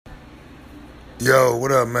Yo,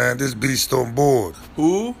 what up, man? This BeastonBoard.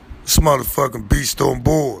 Who? This motherfucking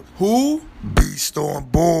BeastonBoard. Who?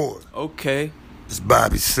 BeastonBoard. Okay. It's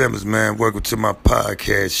Bobby Simmons, man. Welcome to my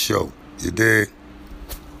podcast show. You dig?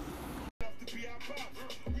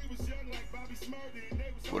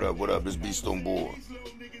 What up, what up? It's BeastonBoard.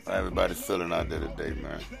 How everybody feeling out there today,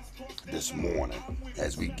 man? This morning.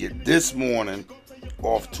 As we get this morning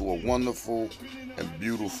off to a wonderful and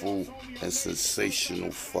beautiful and sensational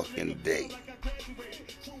fucking day.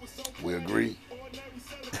 We agree?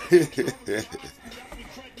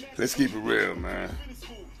 Let's keep it real, man.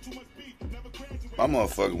 My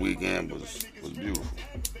motherfucking weekend was beautiful.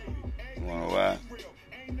 You wanna know why?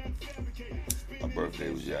 My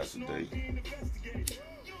birthday was yesterday.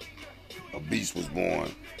 A beast was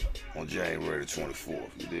born on January the 24th,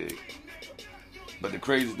 you dig? But the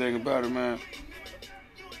crazy thing about it, man,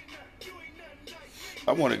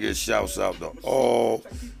 I want to get shouts out to all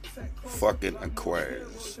fucking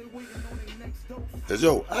Aquarius. Cause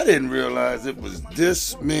yo, I didn't realize it was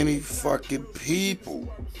this many fucking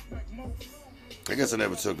people. I guess I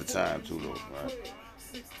never took the time to though, right?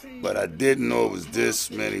 But I didn't know it was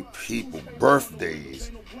this many people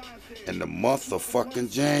birthdays in the month of fucking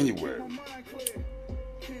January.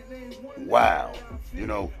 Wow. You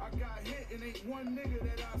know,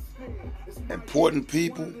 important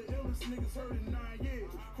people.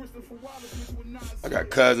 I got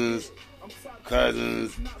cousins,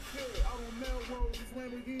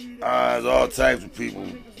 all types of people,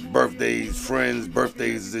 birthdays, friends,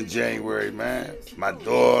 birthdays is in January, man. My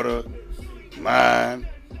daughter, mine,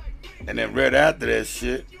 and then right after that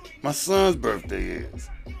shit, my son's birthday is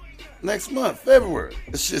next month, February.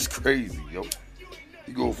 It's just crazy, yo.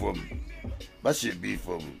 You go from, my shit be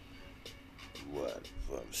from, what,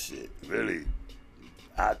 from shit, really,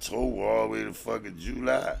 October all the way to fucking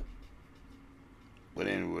July. But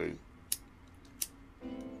anyway,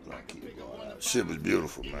 shit was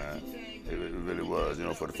beautiful, man. It really was. You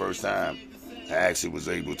know, for the first time, I actually was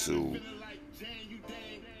able to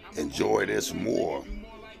enjoy this more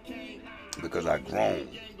because I've grown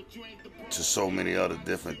to so many other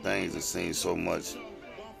different things and seen so much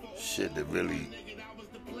shit that really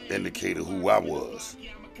indicated who I was.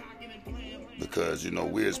 Because, you know,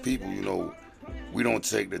 we as people, you know, we don't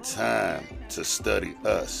take the time to study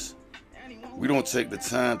us. We don't take the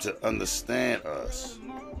time to understand us.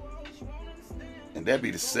 And that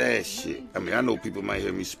be the sad shit. I mean, I know people might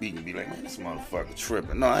hear me speak and be like, man, this motherfucker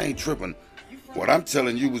tripping. No, I ain't tripping. What I'm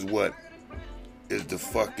telling you is what is the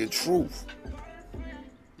fucking truth.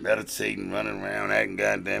 Meditating, running around, acting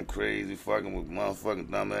goddamn crazy, fucking with motherfucking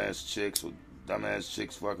dumbass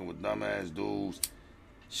chicks fucking with dumbass dudes.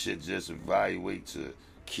 Shit just evaluate to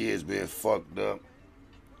kids being fucked up.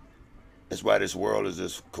 That's why this world is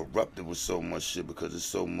just corrupted with so much shit, because there's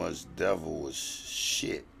so much devilish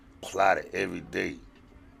shit plotted every day,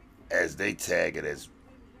 as they tag it as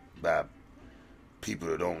by people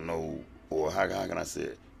that don't know, or how can I say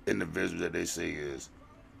it, individuals that they say is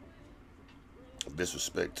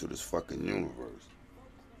disrespect to this fucking universe.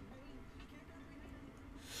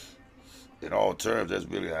 In all terms, that's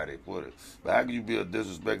really how they put it. But how can you be a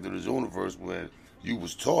disrespect to this universe when you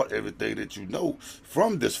was taught everything that you know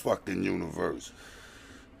from this fucking universe?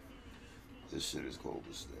 This shit is cold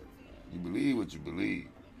as that, man. You believe what you believe.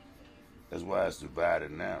 That's why it's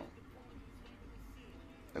divided now.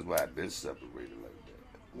 That's why I've been separated like that.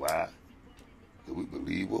 Why? Because we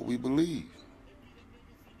believe what we believe.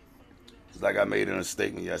 It's like I made in a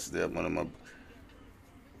statement yesterday, a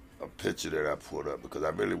picture that I put up, because I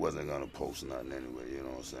really wasn't going to post nothing anyway, you know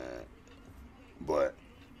what I'm saying? But,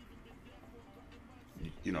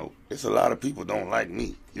 you know, it's a lot of people don't like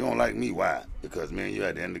me. You don't like me, why? Because, man, you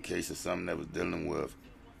had the indication of something that was dealing with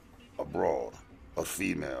a broad, a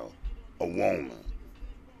female, a woman.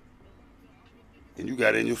 And you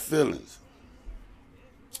got in your feelings.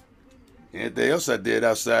 Anything else I did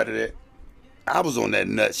outside of that, I was on that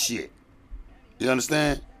nut shit. You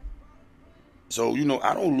understand? So, you know,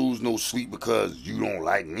 I don't lose no sleep because you don't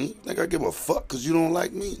like me. Think I give a fuck because you don't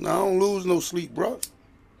like me? No, I don't lose no sleep, bro.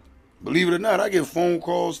 Believe it or not, I get phone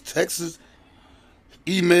calls, texts,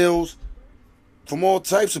 emails from all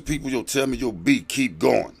types of people. Yo, tell me, yo, B, keep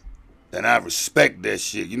going. And I respect that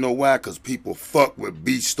shit. You know why? Because people fuck with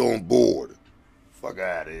BeastonBoard. Fuck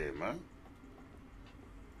out of here, man.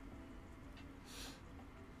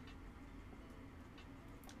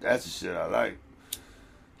 That's the shit I like.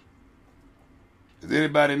 Does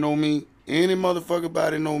anybody know me? Any motherfucker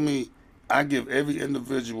body know me? I give every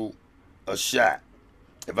individual a shot.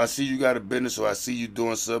 If I see you got a business, or I see you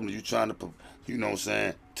doing something, you trying to, you know what I'm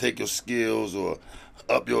saying, take your skills or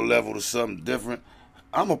up your level to something different,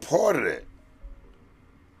 I'm a part of that.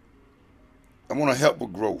 I want to help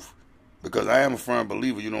with growth. Because I am a firm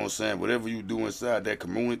believer, you know what I'm saying? Whatever you do inside that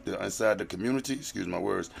community, excuse my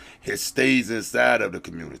words, it stays inside of the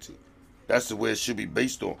community. That's the way it should be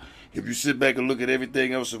based on. If you sit back and look at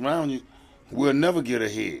everything else around you, we'll never get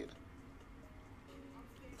ahead.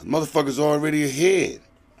 The motherfucker's already ahead.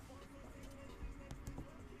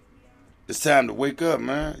 It's time to wake up,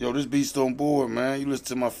 man. Yo, this BeastonBoard, man. You listen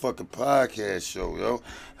to my fucking podcast show, yo.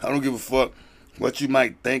 I don't give a fuck what you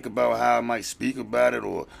might think about how I might speak about it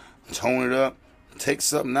or tone it up. Take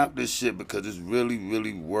something out of this shit because it's really,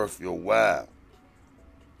 really worth your while.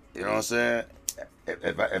 You know what I'm saying?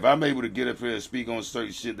 If I'm able to get up here and speak on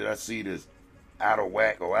certain shit that I see that's out of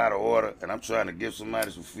whack or out of order, and I'm trying to give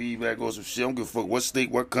somebody some feedback or some shit, I don't give a fuck what state,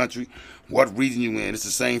 what country, what region you in. It's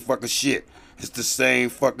the same fucking shit. It's the same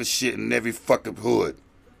fucking shit in every fucking hood.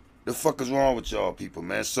 The fuck is wrong with y'all people,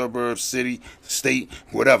 man? Suburb, city, state,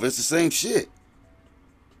 whatever. It's the same shit.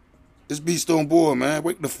 It's BeastonBoard, man.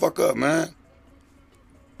 Wake the fuck up, man.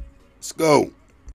 Let's go.